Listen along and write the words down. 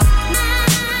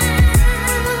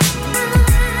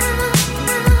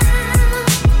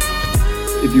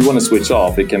if you want to switch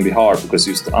off, it can be hard because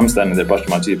I'm standing there brushing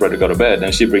my teeth, ready to go to bed,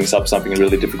 and she brings up something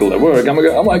really difficult at work. I'm like,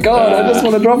 oh my God, I just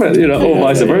want to drop it, or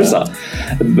vice versa.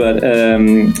 But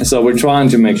so we're trying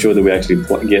to make sure that we actually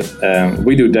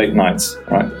we do date nights,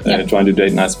 right? Trying to do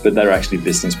date nights, but they're actually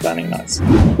business planning nights.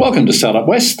 Welcome to Startup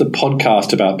West, the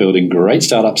podcast about building great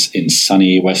startups in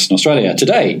sunny Western Australia.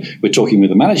 Today, we're talking with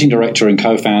the managing director and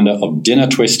co-founder of Dinner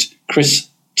Twist, Chris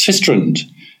Tystrand.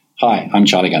 Hi, I'm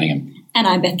Charlie Gunningham. And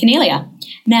I'm Beth Cornelia.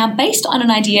 Now, based on an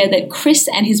idea that Chris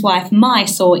and his wife Mai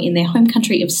saw in their home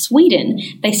country of Sweden,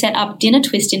 they set up Dinner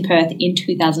Twist in Perth in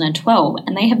 2012,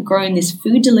 and they have grown this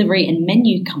food delivery and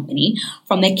menu company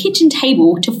from their kitchen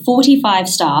table to 45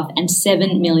 staff and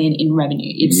 7 million in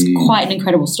revenue. It's quite an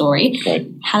incredible story. Right.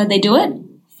 How did they do it?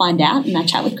 Find out in our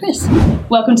chat with Chris.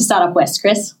 Welcome to Startup West,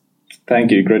 Chris.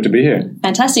 Thank you. Great to be here.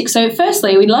 Fantastic. So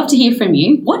firstly, we'd love to hear from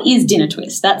you. What is Dinner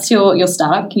Twist? That's your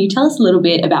startup. Can you tell us a little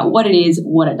bit about what it is,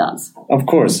 what it does? Of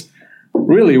course.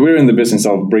 Really, we're in the business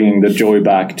of bringing the joy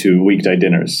back to weekday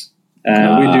dinners.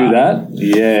 And we do that.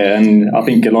 Yeah, and I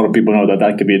think a lot of people know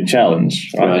that could be a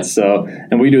challenge. Right? So,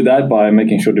 and we do that by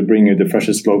making sure to bring you the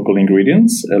freshest local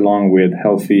ingredients along with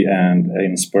healthy and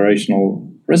inspirational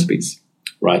recipes.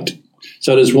 Right.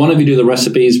 So does one of you do the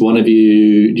recipes? One of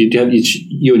you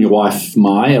and your wife,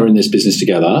 Mai, are in this business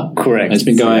together? Correct. And it's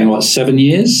been going, 7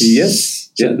 years?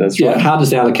 Yes. Yeah, that's right. How does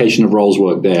the allocation of roles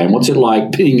work there? And what's it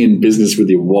like being in business with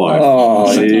your wife?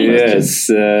 Oh, yes.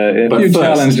 A few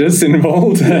challenges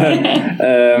involved.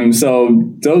 So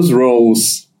those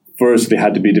roles firstly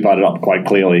had to be divided up quite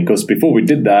clearly because before we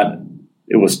did that,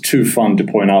 it was too fun to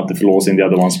point out the flaws in the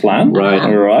other one's plan. Right.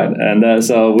 All right. And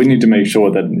so we need to make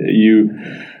sure that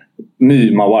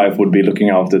my wife would be looking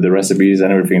after the recipes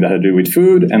and everything that had to do with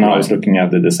food, and I was looking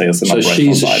after the sales and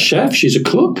operational side. So she's a chef? She's a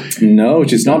cook? No,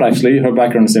 she's not actually. Her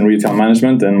background is in retail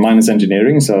management and mine is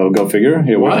engineering, so go figure.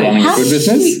 Here we're running a food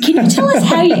business. Can you tell us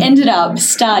how you ended up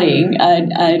starting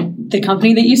the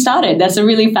company that you started? That's a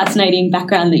really fascinating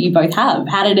background that you both have.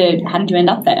 How did you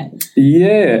end up there?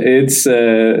 Yeah, it's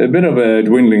a bit of a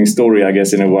dwindling story, I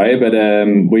guess, in a way, but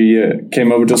we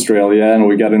came over to Australia and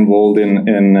we got involved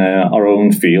in our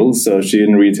own fields. So she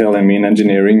in retail and me in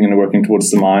engineering and working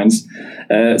towards the mines.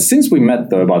 Since we met,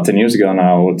 though, about 10 years ago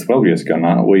now, or 12 years ago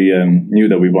now, we knew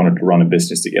that we wanted to run a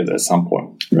business together at some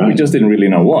point. Right. We just didn't really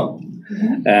know what.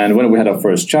 Mm-hmm. And when we had our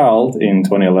first child in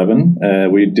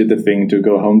 2011, we did the thing to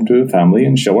go home to a family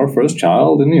and show our first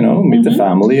child and, meet the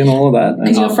family and all of that.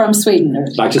 Because you're from Sweden.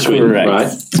 Back to Sweden, right?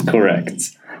 Correct.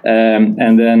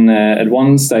 And then at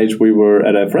one stage we were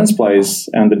at a friend's place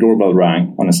and the doorbell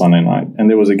rang on a Sunday night. And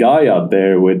there was a guy out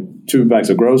there with 2 bags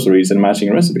of groceries and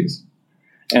matching recipes.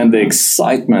 And the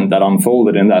excitement that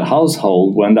unfolded in that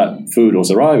household when that food was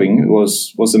arriving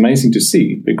was amazing to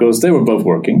see because they were both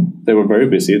working. They were very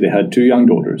busy. They had 2 young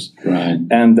daughters. Right.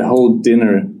 And the whole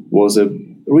dinner was a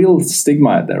real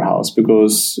stigma at their house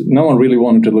because no one really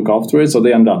wanted to look after it. So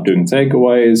they ended up doing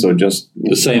takeaways or just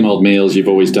the same old meals you've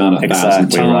always done 1,000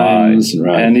 times.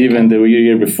 Right. And even the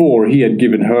year before, he had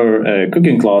given her a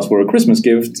cooking class for a Christmas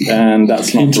gift, and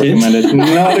that's not recommended.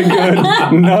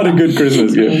 Not a good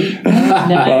Christmas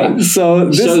gift. So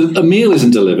a meal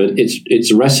isn't delivered.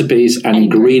 It's recipes and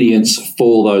ingredients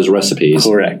for those recipes.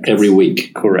 Correct. Every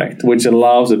week. Correct. Which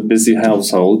allows a busy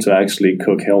household to actually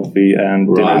cook healthy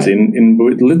and dinners in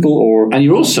little or... And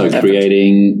you're also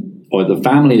creating, or the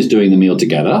family is doing the meal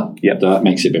together. Yep. That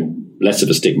makes it a bit less of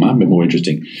a stigma, a bit more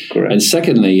interesting. Correct. And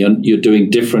secondly, you're doing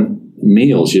different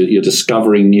meals. You're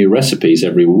discovering new recipes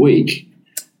every week,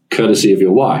 courtesy of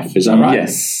your wife. Is that right?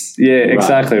 Yes. Yeah,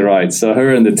 exactly right. So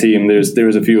her and the team,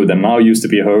 there's a few of them now. Used to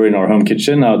be her in our home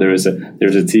kitchen. Now there's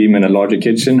a team in a larger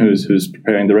kitchen who's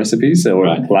preparing the recipes or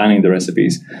planning the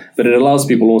recipes. But it allows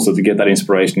people also to get that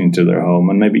inspiration into their home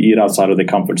and maybe eat outside of their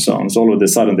comfort zones. All of a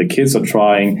sudden, the kids are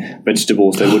trying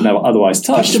vegetables they would never otherwise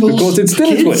touch because it's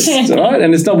Dinner Twist, right?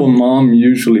 And it's not what mom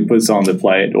usually puts on the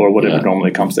plate or whatever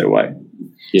normally comes their way.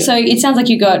 Yeah. So it sounds like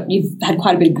you've had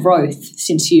quite a bit of growth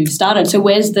since you've started. So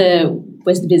where's the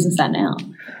business at now?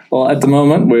 Well, at the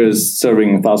moment, we're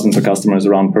serving thousands of customers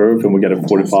around Perth, and we got a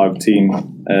 45 team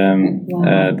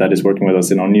that is working with us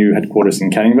in our new headquarters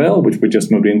in Canning Vale, which we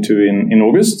just moved into in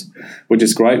August, which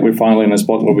is great. We're finally in a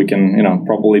spot where we can,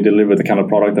 properly deliver the kind of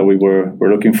product that we were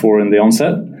looking for in the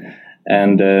onset.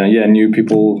 And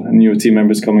new team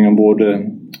members coming on board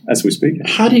as we speak.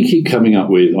 How do you keep coming up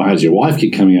with, or how does your wife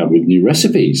keep coming up with new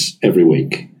recipes every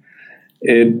week?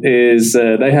 It is,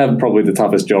 they have probably the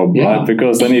toughest job, Yeah. right?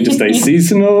 Because they need to stay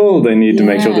seasonal. They need to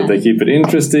make sure that they keep it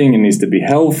interesting. It needs to be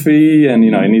healthy. And,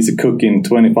 it needs to cook in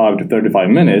 25 to 35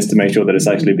 minutes to make sure that it's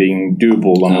actually being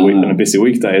doable on a busy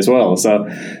weekday as well. So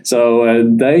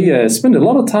they spend a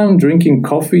lot of time drinking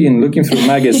coffee and looking through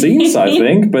magazines, I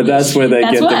think. But that's where they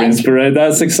get their inspiration.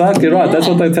 That's exactly right. That's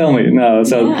what they tell me. No,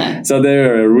 so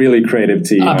they're a really creative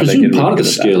team. I presume part of the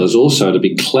skill is also to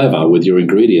be clever with your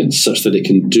ingredients such that it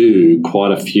can do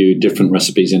quite a few different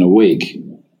recipes in a week,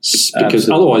 because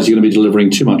otherwise you're going to be delivering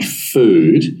too much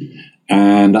food,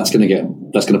 and that's going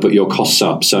to put your costs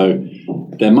up. So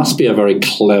there must be a very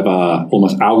clever,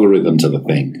 almost algorithm to the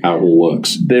thing, how it all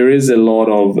works. There is a lot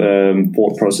of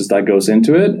thought process that goes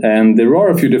into it, and there are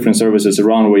a few different services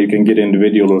around where you can get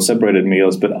individual or separated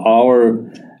meals, but our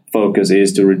focus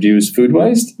is to reduce food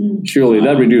waste. Surely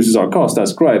that reduces our cost.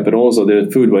 That's great, but also the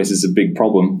food waste is a big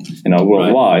problem,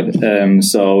 worldwide. Right.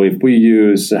 So if we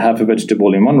use half a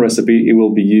vegetable in one recipe, it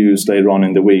will be used later on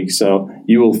in the week. So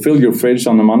you will fill your fridge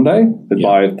on a Monday, but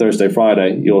by Thursday,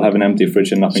 Friday, you'll have an empty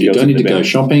fridge and nothing goes in the bin. You don't need to go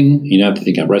shopping. You don't have to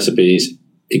think up recipes.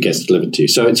 It gets delivered to you.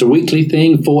 So it's a weekly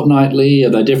thing, fortnightly. Are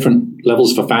there different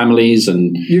levels for families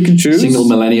and you can choose single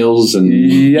millennials? And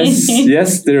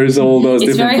yes, there is all those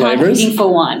different flavors. It's very hard cooking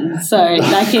for one. So,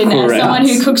 like in someone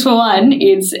who cooks for one,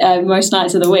 it's most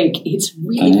nights of the week. It's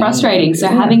really frustrating. So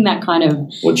having that kind of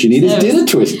what you need is dinner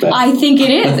twist. Then. I think it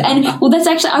is, and that's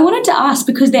actually I wanted to ask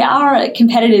because there are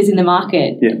competitors in the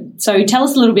market. Yeah. So tell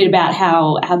us a little bit about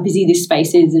how busy this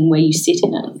space is and where you sit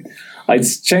in it.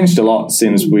 It's changed a lot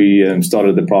since we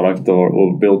started the product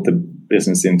or built the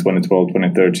business in 2012,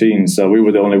 2013. So we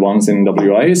were the only ones in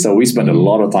WA. So we spent a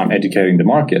lot of time educating the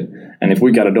market. And if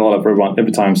we got $1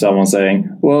 every time someone's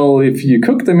saying, well, if you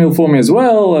cook the meal for me as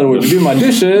well, I would do my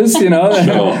dishes,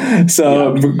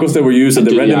 So because they were used as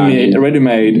the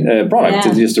ready-made product,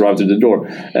 it just arrived at the door.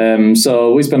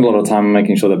 So we spent a lot of time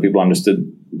making sure that people understood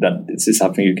that this is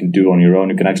something you can do on your own.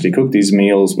 You can actually cook these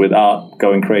meals without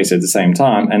going crazy at the same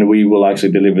time, and we will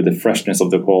actually deliver the freshness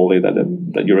of the quality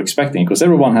that you're expecting, because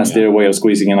everyone has their way of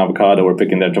squeezing an avocado or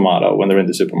picking their tomato when they're in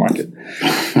the supermarket.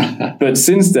 But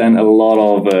since then, a lot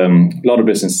of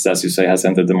businesses, as you say, has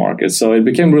entered the market. So it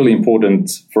became really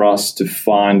important for us to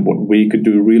find what we could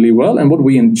do really well and what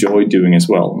we enjoy doing as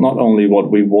well. Not only what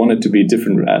we wanted to be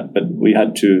different at, but we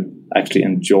had to actually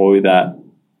enjoy that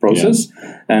process.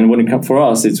 And when it comes for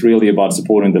us, it's really about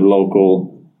supporting the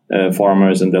local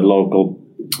farmers and the local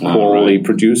quality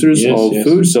producers of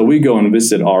food. So we go and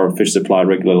visit our fish supply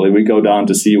regularly. We go down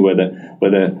to see where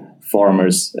the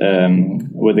farmers,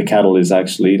 where the cattle is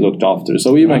actually looked after.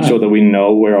 So we make sure that we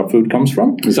know where our food comes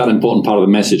from. Is that an important part of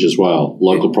the message as well?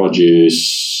 Local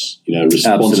produce,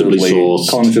 responsibly sourced.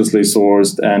 Consciously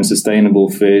sourced and sustainable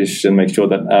fish, and make sure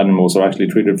that animals are actually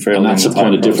treated fairly. And that's a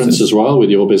point of difference as well with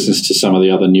your business to some of the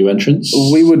other new entrants?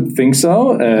 We would think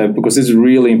so, because it's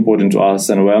really important to us.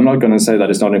 And I'm not going to say that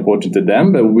it's not important to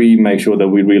them, but we make sure that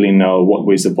we really know what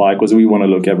we supply, because we want to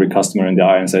look every customer in the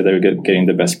eye and say they're getting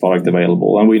the best product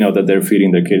available. And we know that they're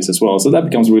feeding their kids as well. So that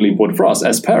becomes really important for us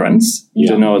as parents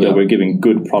to know that we're giving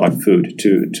good product food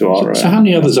to our... So how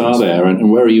many others are there,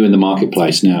 and where are you in the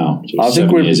marketplace now? I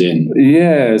think we're 7 years in.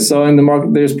 Yeah, so in the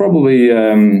market, there's probably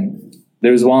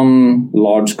there's one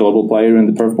large global player in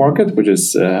the perf market, which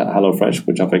is HelloFresh,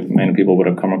 which I think many people would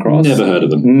have come across. Never heard of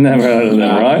them. Never heard of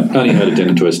them, right? Only heard of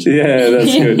Dinner Twist. Yeah,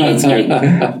 that's good. That's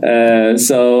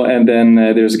good. And then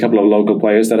there's a couple of local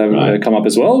players that have come up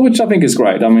as well, which I think is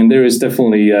great. I mean, there is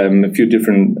definitely a few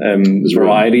different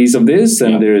varieties of this,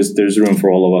 and there's room for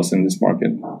all of us in this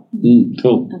market.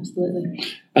 Cool. Absolutely.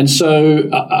 And so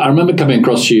I remember coming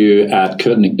across you at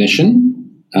Curtin Ignition.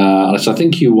 So I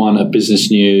think you won a Business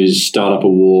News Startup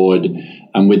Award,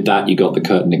 and with that you got the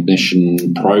Curtin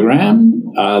Ignition program.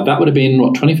 That would have been,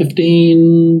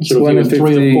 2015? Sort of 3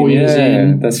 or 4 years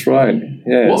in? That's right.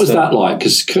 Yeah. What was that like?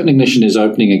 Because Curtin Ignition is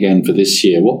opening again for this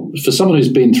year. For someone who's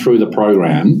been through the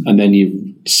program, and then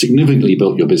you've significantly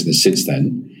built your business since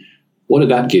then, what did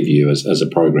that give you as a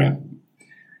program?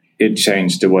 It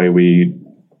changed the way we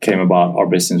came about our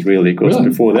business, really, because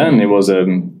before then it was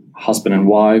husband and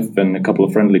wife and a couple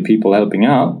of friendly people helping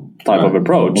out type of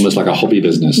approach. Almost like a hobby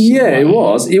business. Yeah, it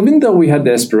was. Even though we had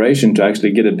the aspiration to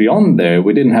actually get it beyond there,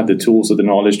 we didn't have the tools or the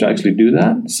knowledge to actually do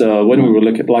that. So when we were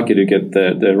lucky to get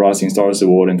the Rising Stars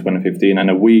Award in 2015 and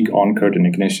a week on Curtin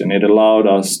Ignition, it allowed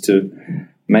us to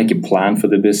make a plan for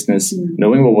the business,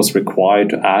 knowing what was required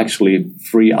to actually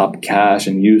free up cash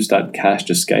and use that cash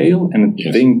to scale and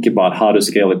think about how to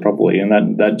scale it properly.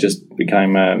 And that just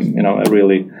became, a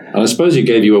really... And I suppose it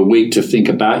gave you a week to think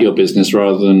about your business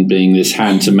rather than being this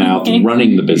hand-to-mouth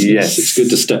running the business. Yes. It's good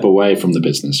to step away from the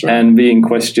business, right? And being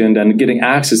questioned and getting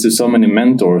access to so many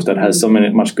mentors that has so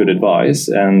much good advice,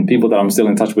 and people that I'm still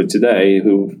in touch with today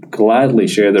who gladly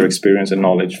share their experience and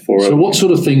knowledge for... So what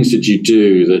sort of things did you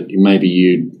do that maybe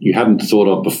you hadn't thought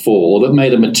of before, or that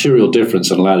made a material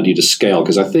difference and allowed you to scale?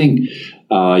 Because I think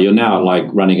you're now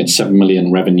running at 7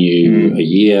 million revenue a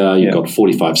year. You've got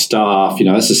 45 staff.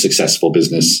 That's a successful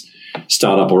business,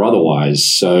 startup or otherwise.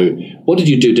 So what did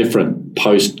you do different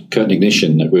post Curtin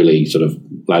Ignition that really sort of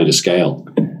allowed you to scale?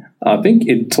 I think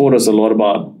it taught us a lot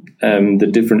about the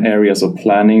different areas of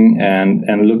planning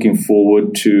and looking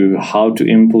forward to how to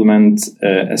implement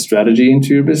a strategy into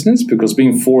your business, because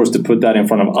being forced to put that in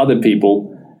front of other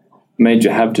people made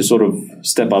you have to sort of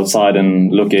step outside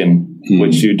and look in,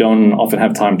 which you don't often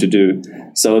have time to do.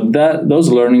 So those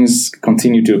learnings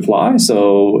continue to apply.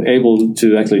 So able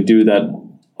to actually do that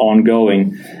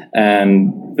ongoing.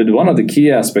 But one of the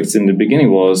key aspects in the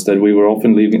beginning was that we were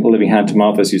often living hand to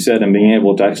mouth, as you said, and being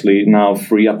able to actually now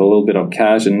free up a little bit of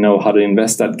cash and know how to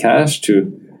invest that cash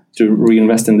to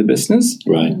reinvest in the business.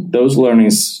 Right. Those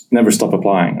learnings never stop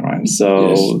applying, right?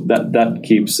 So that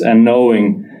keeps, and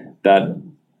knowing that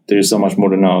there's so much more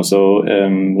to know. So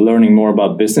learning more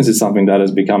about business is something that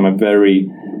has become a very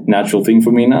natural thing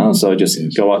for me now. So I just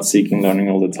go out seeking learning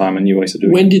all the time and new ways of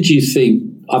doing it. When did you think,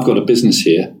 I've got a business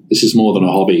here, this is more than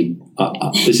a hobby,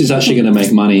 this is actually going to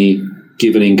make money,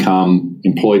 give an income,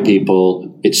 employ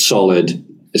people, it's solid,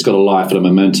 it's got a life and a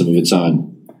momentum of its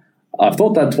own? I've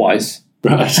thought that twice.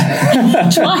 Right.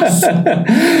 Twice.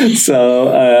 So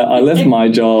I left my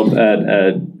job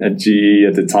at GE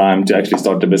at the time to actually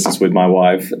start the business with my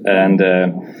wife, and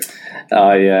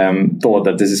I thought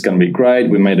that this is going to be great.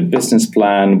 We made a business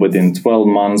plan. Within 12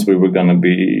 months, we were going to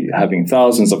be having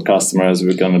thousands of customers. We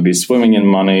were going to be swimming in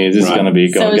money. This is going to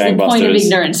be going gangbusters. So it was the point of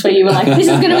ignorance where you were like, this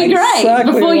is going to be great,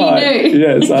 exactly before you knew.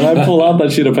 Yes, and I pull out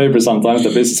that sheet of paper sometimes, the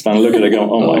business plan, look at it, go,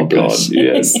 oh my God,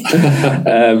 yes.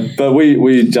 But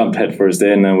we jumped headfirst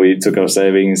in, and we took our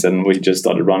savings, and we just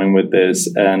started running with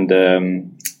this. And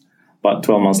about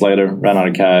 12 months later, ran out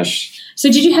of cash. So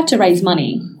did you have to raise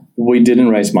money? We didn't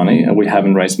raise money, and we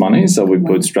haven't raised money, so we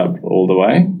bootstrapped all the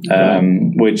way,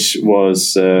 which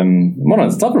was one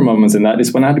of the tougher moments in that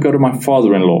is when I had to go to my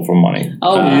father-in-law for money.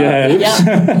 Oh, yeah.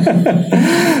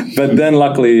 But then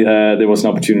luckily there was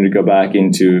an opportunity to go back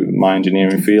into my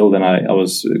engineering field, and I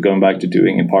was going back to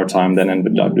doing it part-time, then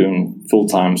ended up doing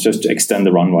full-time just to extend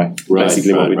the runway,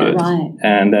 basically what we did. Right.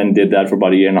 And then did that for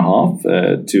about a year and a half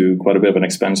to quite a bit of an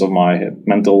expense of my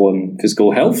mental and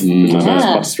physical health, which was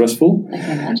quite stressful.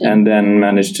 And then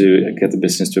managed to get the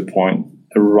business to a point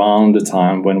around the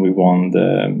time when we won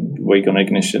the Wacom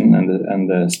Ignition and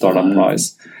the startup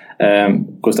prize.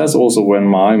 Because that's also when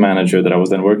my manager that I was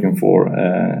then working for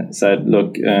said,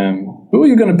 look, who are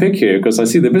you going to pick here? Because I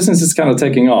see the business is kind of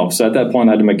taking off. So at that point,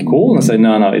 I had to make a call and say,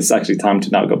 no, it's actually time to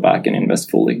now go back and invest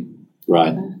fully.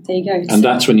 Right. There you go. And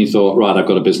that's when you thought, right, I've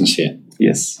got a business here.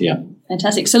 Yes. Yeah.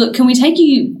 Fantastic. So look, can we take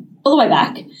you all the way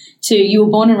back to you were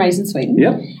born and raised in Sweden?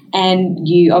 Yep. And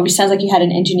you obviously sounds like you had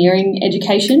an engineering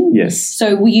education. Yes.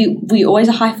 So were you always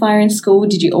a high flyer in school?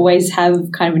 Did you always have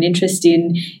kind of an interest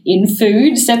in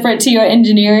food separate to your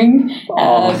engineering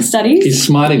studies? He's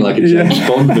smiling like a James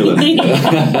Bond villain.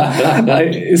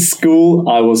 School,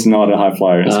 I was not a high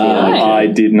flyer in school. I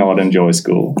did not enjoy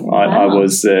school. I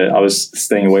was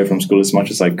staying away from school as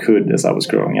much as I could as I was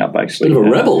growing up, actually. Bit of a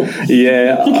rebel.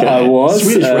 Yeah, okay. I was.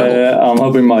 Swedish rebel. I'm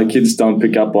hoping my kids don't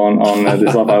pick up on the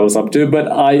stuff I was up to,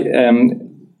 but I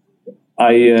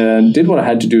did what I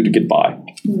had to do to get by,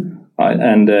 I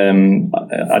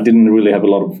didn't really have a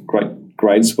lot of great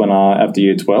grades after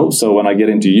year 12. So when I get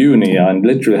into uni, I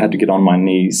literally had to get on my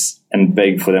knees and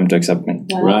beg for them to accept me.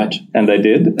 Wow. Right, and they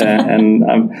did.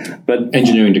 But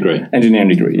engineering degree,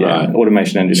 yeah, right.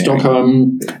 Automation engineering.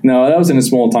 Stockholm. No, that was in a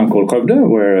small town called Skövde,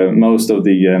 where most of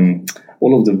the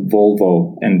all of the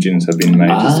Volvo engines have been made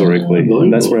historically.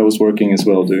 And that's where I was working as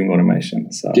well, doing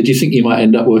automation. So. Did you think you might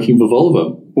end up working for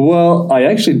Volvo? Well, I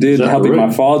actually did helping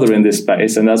my father in this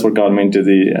space, and that's what got me into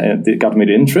got me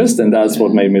the interest, and that's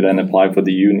what made me then apply for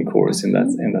the uni course in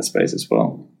that space as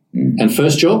well. And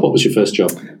first job? What was your first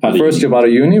job? My first job out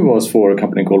of uni was for a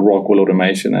company called Rockwell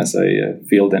Automation as a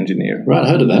field engineer. Right, I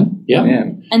heard of them. Yeah.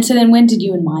 And so then when did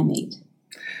you and Mai meet?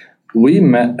 We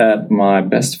met at my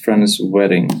best friend's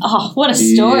wedding. Oh, what a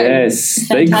story. Yes.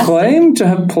 Fantastic. They claimed to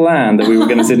have planned that we were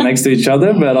going to sit next to each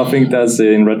other, but I think that's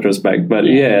in retrospect. But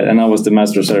yeah, and I was the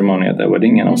master of ceremony at that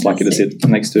wedding, and I was lucky to sit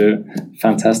next to a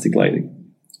fantastic lady.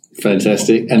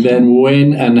 Fantastic. And then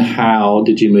when and how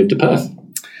did you move to Perth?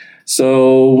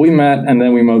 So we met, and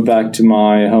then we moved back to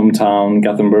my hometown,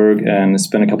 Gothenburg, and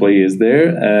spent a couple of years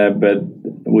there. But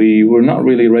we were not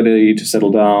really ready to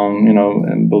settle down,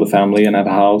 and build a family and have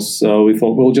a house. So we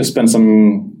thought we'll just spend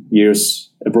some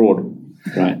years abroad.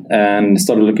 Right. And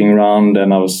started looking around,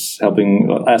 and I was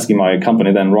asking my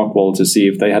company then, Rockwell, to see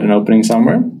if they had an opening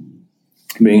somewhere.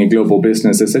 Being a global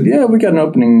business, they said, yeah, we got an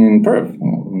opening in Perth.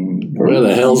 Where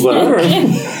the hell's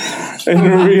that? It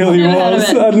really was.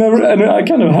 I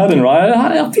kind of hadn't, right?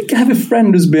 I think I have a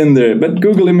friend who's been there, but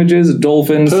Google Images,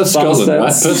 dolphins, Perth, Scotland, right?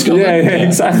 Perth, Scotland. Yeah,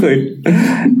 exactly.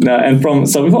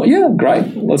 So we thought, yeah,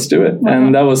 great, let's do it.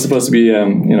 And that was supposed to be,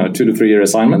 2 to 3 year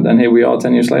assignment, and here we are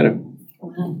 10 years later.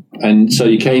 And so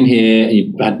you came here,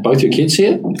 you had both your kids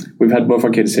here? We've had both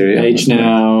our kids here. Yeah. Age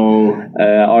now?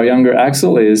 Our younger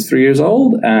Axel is 3 years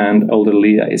old, and older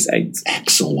Leah is 8.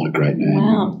 Axel, what a great name.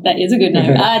 Wow, that is a good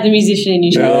name. The musician in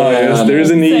you. Oh, yes, there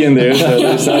is an E in there.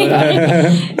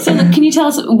 So look, can you tell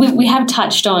us, we have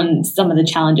touched on some of the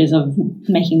challenges of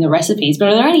making the recipes, but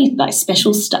are there any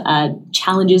special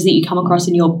challenges that you come across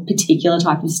in your particular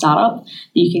type of startup that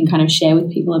you can kind of share with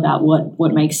people about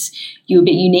what makes you a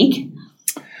bit unique?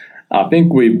 I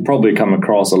think we probably come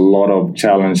across a lot of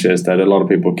challenges that a lot of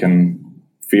people can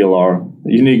feel are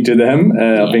unique to them.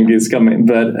 I think it's coming,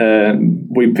 but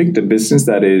we picked a business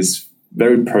that is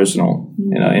very personal,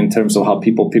 in terms of how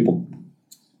people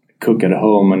cook at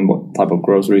home and what type of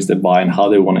groceries they buy and how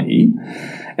they want to eat.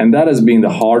 And that has been the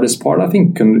hardest part, I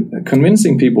think,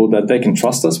 convincing people that they can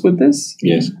trust us with this.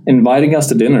 Yes. Inviting us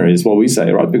to dinner is what we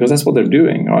say, right? Because that's what they're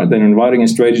doing, right? They're inviting a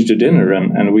stranger to dinner,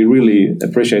 and we really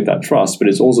appreciate that trust, but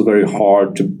it's also very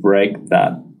hard to break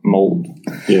that mold.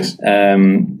 Yes.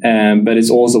 But it's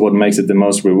also what makes it the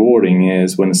most rewarding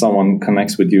is when someone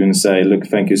connects with you and say, look,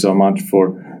 thank you so much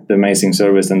for the amazing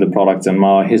service and the product, and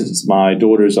my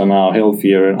daughters are now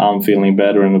healthier and I'm feeling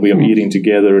better and we are eating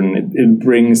together, and it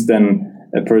brings then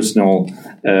a personal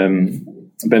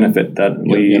benefit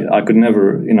that I could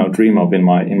never dream of in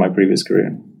my previous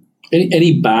career.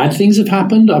 Any bad things have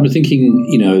happened? I'm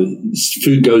thinking,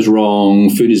 food goes wrong,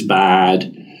 food is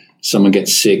bad, someone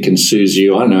gets sick and sues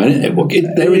you. I don't know.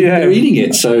 They're eating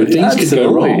it, so things could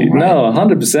go wrong. Right? No,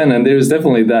 100%. And there's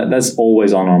definitely that's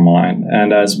always on our mind.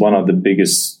 And that's one of the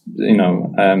biggest,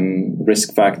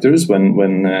 risk factors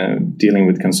when dealing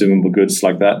with consumable goods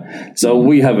like that. So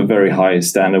we have a very high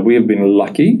standard. We have been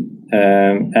lucky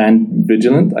and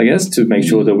vigilant, I guess, to make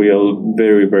sure that we are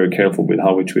very, very careful with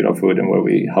how we treat our food and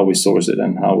how we source it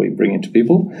and how we bring it to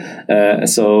people.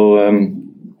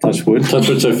 Touch wood. Touch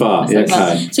wood so far.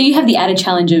 So you have the added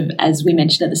challenge of, as we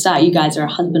mentioned at the start, you guys are a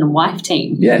husband and wife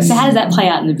team. Yes. So how does that play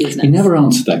out in the business? You never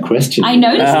answered that question. I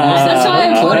noticed that. That's why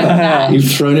I brought it back.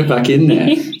 You've thrown it back in there.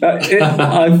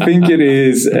 I think it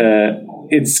is.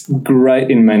 It's great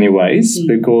in many ways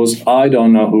because I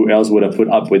don't know who else would have put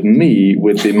up with me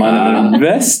with the amount of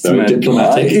investment. Very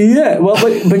diplomatic.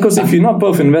 But because if you're not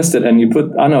both invested and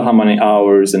I know how many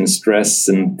hours and stress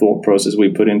and thought process we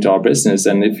put into our business,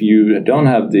 and if you don't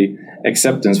have the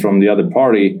acceptance from the other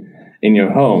party in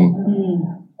your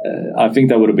home, I think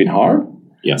that would have been hard.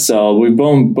 Yeah. So we've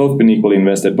both been equally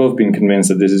invested, both been convinced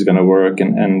that this is going to work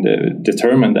and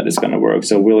determined that it's going to work.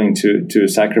 So willing to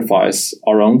sacrifice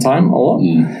our own time a lot.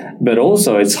 But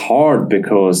also it's hard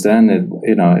because then,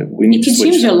 we need to switch.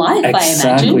 It consumes your life, exactly,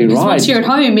 I imagine. Because right. once you're at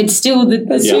home, it's still the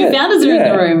two founders are in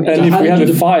the room. And if we have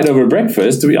a fight over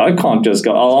breakfast, I can't just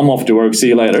go, I'm off to work, see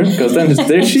you later. Because then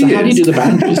there she is. How do you do the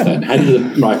boundaries then?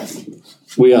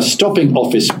 We are stopping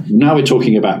office. Now we're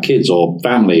talking about kids or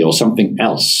family or something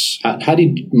else. How do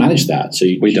you manage that?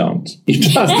 We don't.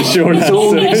 That's the short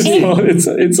answer.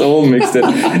 It's all mixed in.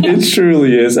 It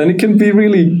truly is. And it can be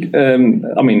really,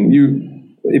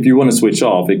 if you want to switch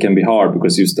off, it can be hard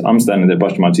because I'm standing there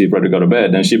brushing my teeth, ready to go to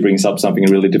bed, and she brings up something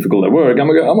really difficult at work. I'm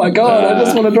like, oh my God, I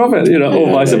just want to drop it,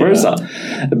 or vice versa.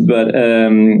 But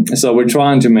so we're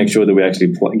trying to make sure that we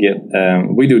actually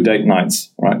we do date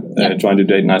nights, right? Trying to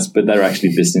do date nights, but they're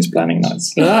actually business planning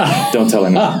nights. Don't tell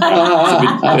anyone.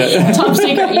 Top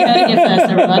secret, you gotta get first,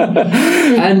 everyone.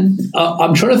 And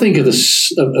I'm trying to think of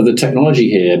the technology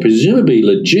here. Presumably,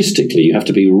 logistically, you have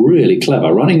to be really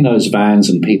clever. Running those vans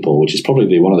and people, which is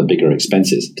probably one of the bigger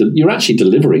expenses, you're actually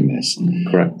delivering this.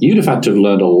 Correct. You'd have had to have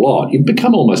learned a lot. You've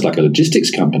become almost like a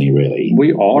logistics company, really.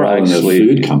 We are actually a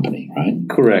food company, right?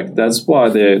 Correct. That's why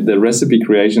the recipe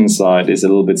creation side is a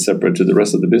little bit separate to the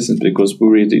rest of the business, because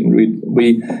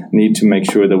we need to make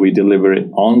sure that we deliver it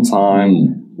on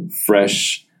time,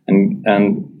 fresh, and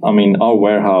I mean, our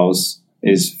warehouse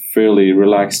is fairly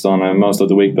relaxed on most of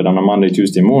the week, but on a Monday,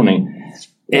 Tuesday morning,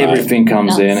 everything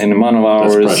comes in a amount of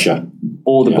hours. That's pressure.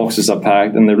 All the boxes are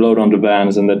packed and they're loaded onto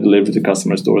vans and they're delivered to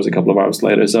customer stores a couple of hours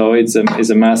later. So it's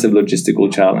a massive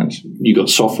logistical challenge. You've got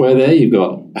software there. You've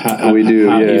got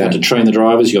you've had to train the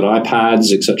drivers. You've got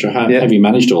iPads, etc. How have you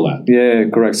managed all that? Yeah,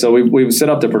 correct. So we've set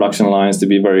up the production lines to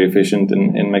be very efficient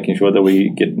in making sure that we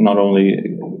get not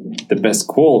only the best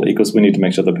quality, because we need to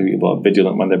make sure that people are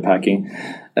vigilant when they're packing,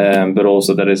 but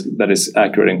also that is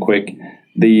accurate and quick.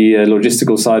 The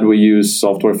logistical side, we use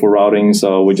software for routing,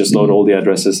 so we just load all the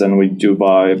addresses and we do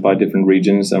by different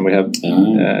regions, and we have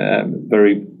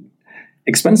very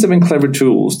expensive and clever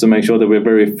tools to make sure that we're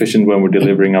very efficient when we're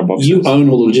delivering our boxes. You own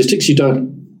all the logistics. You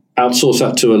don't outsource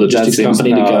that to a logistics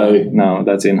company to go. No,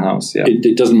 that's in-house. Yeah,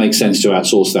 it doesn't make sense to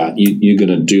outsource that. You're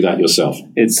going to do that yourself.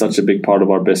 It's such a big part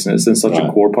of our business and such a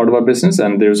core part of our business,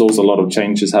 and there's also a lot of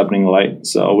changes happening late,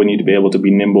 so we need to be able to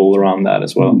be nimble around that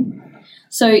as well.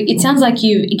 So it sounds like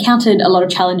you've encountered a lot of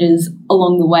challenges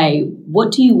along the way.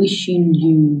 What do you wish you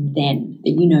knew then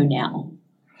that you know now?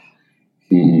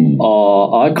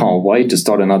 I can't wait to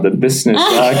start another business.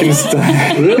 I can start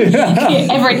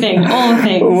everything, all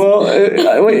things.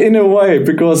 Well, in a way,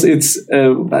 because it's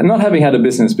not having had a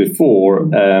business before,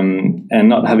 and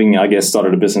not having, I guess,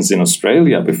 started a business in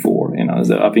Australia before.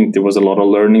 I think there was a lot of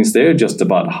learnings there just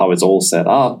about how it's all set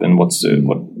up and what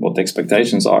the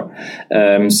expectations are.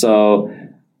 So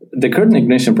the Curtin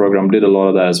Ignition program did a lot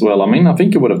of that as well. I mean, I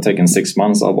think it would have taken 6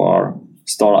 months of our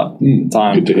startup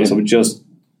time because of just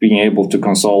being able to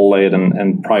consolidate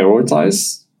and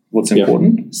prioritize what's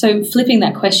important. So flipping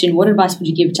that question, what advice would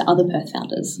you give to other Perth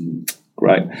founders?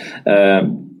 Right.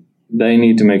 They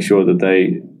need to make sure that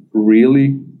they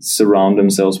really surround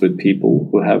themselves with people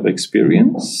who have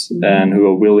experience and who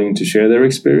are willing to share their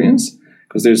experience,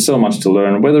 because there's so much to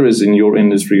learn, whether it's in your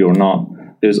industry or not.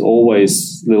 There's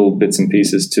always little bits and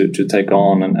pieces to take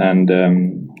on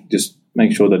and just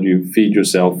make sure that you feed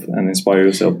yourself and inspire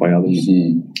yourself by others.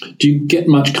 Do you get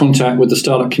much contact with the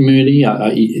startup community?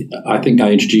 I think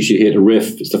I introduced you here to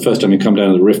Riff. It's the first time you come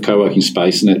down to the Riff co-working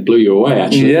space, and it blew you away,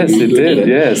 actually. Yes, it did.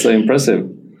 Yeah, so impressive.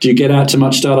 Do you get out to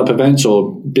much startup events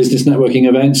or business networking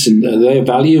events, and are they of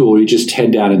value, or you just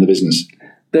head down in the business?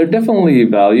 They're definitely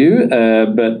value,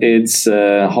 but it's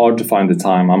hard to find the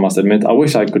time, I must admit. I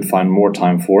wish I could find more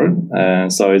time for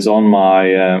it. So it's on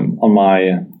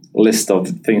my list of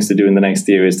things to do in the next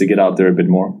year is to get out there a bit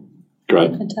more.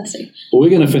 Great. Fantastic. Well, we're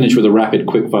going to finish with a rapid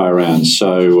quickfire round.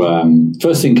 So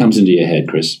first thing comes into your head,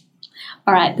 Chris.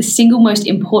 All right. The single most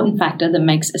important factor that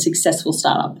makes a successful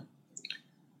startup?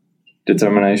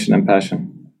 Determination and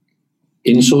passion.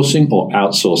 Insourcing or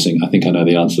outsourcing? I think I know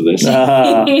the answer to this.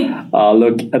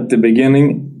 Look, at the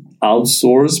beginning,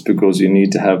 outsource, because you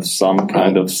need to have some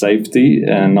kind of safety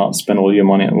and not spend all your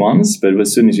money at once. But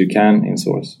as soon as you can,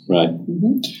 insource. Right.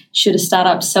 Should a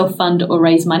startup self-fund or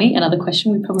raise money? Another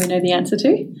question we probably know the answer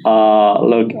to.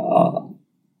 Look,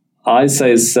 I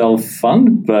say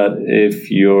self-fund, but if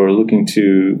you're looking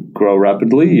to grow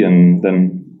rapidly, and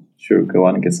then sure, go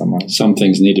out and get some money. Some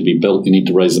things need to be built. You need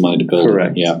to raise the money to build.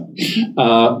 Correct. Yeah.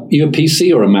 You a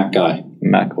PC or a Mac guy?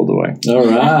 Mac all the way. All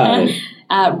right.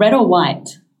 Red or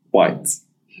white? White.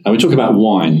 And we talk about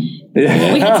wine.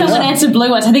 Yeah. We had someone answer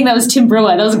blue once. I think that was Tim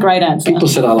Brewer. That was a great answer. People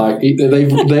said I like.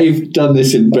 They've done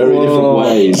this in very different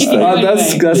ways.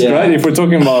 That's great. If we're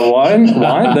talking about wine,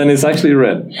 then it's actually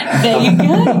red. There you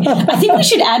go. I think we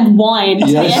should add wine to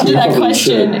the end of that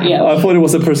question. Yeah. I thought it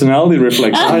was a personality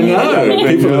reflection. I know.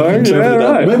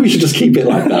 Maybe we should just keep it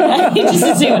like that. Just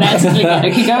to see what answers we get.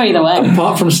 It could go either way.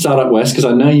 Apart from Startup West, because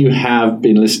I know you have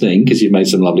been listening, because you've made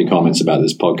some lovely comments about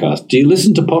this podcast. Do you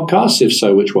listen to podcasts? If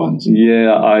so, which ones?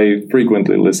 Yeah, I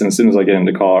frequently listen as soon as I get in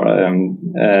the car,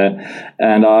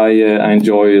 and I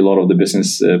enjoy a lot of the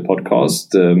business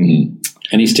podcast.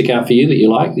 Any stick out for you that you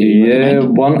like?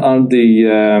 One on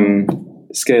the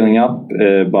Scaling Up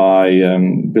by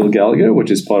Bill Gallagher, which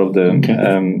is part of the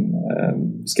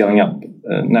Scaling Up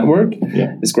network.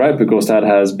 Yeah. It's great because that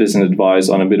has business advice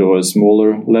on a bit of a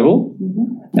smaller level.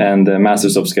 And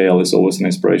Masters of Scale is always an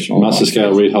inspirational Master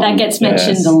Scale, Reid Hoffman. That gets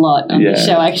mentioned a lot on this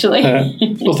show, actually.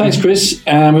 Well, thanks, Chris.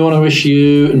 And we want to wish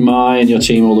you and Mai and your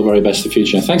team all the very best for the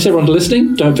future. Thanks, everyone, for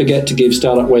listening. Don't forget to give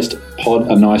Startup West Pod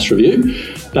a nice review.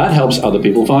 That helps other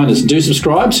people find us. Do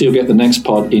subscribe so you'll get the next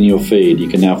pod in your feed. You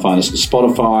can now find us on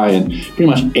Spotify and pretty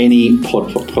much any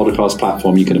podcast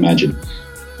platform you can imagine.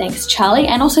 Thanks, Charlie.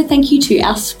 And also thank you to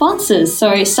our sponsors.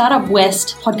 So Startup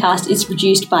West podcast is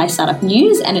produced by Startup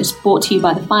News and it's brought to you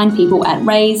by the fine people at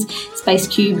Raise, Space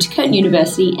Cubed, Curtin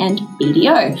University and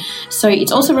BDO. So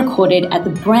it's also recorded at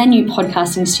the brand new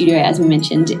podcasting studio, as we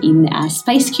mentioned, in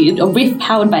Space Cubed, or Riff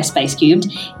powered by Space Cubed,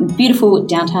 in beautiful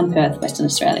downtown Perth, Western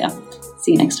Australia.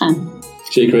 See you next time.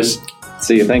 See you, Chris.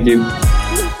 See you. Thank you.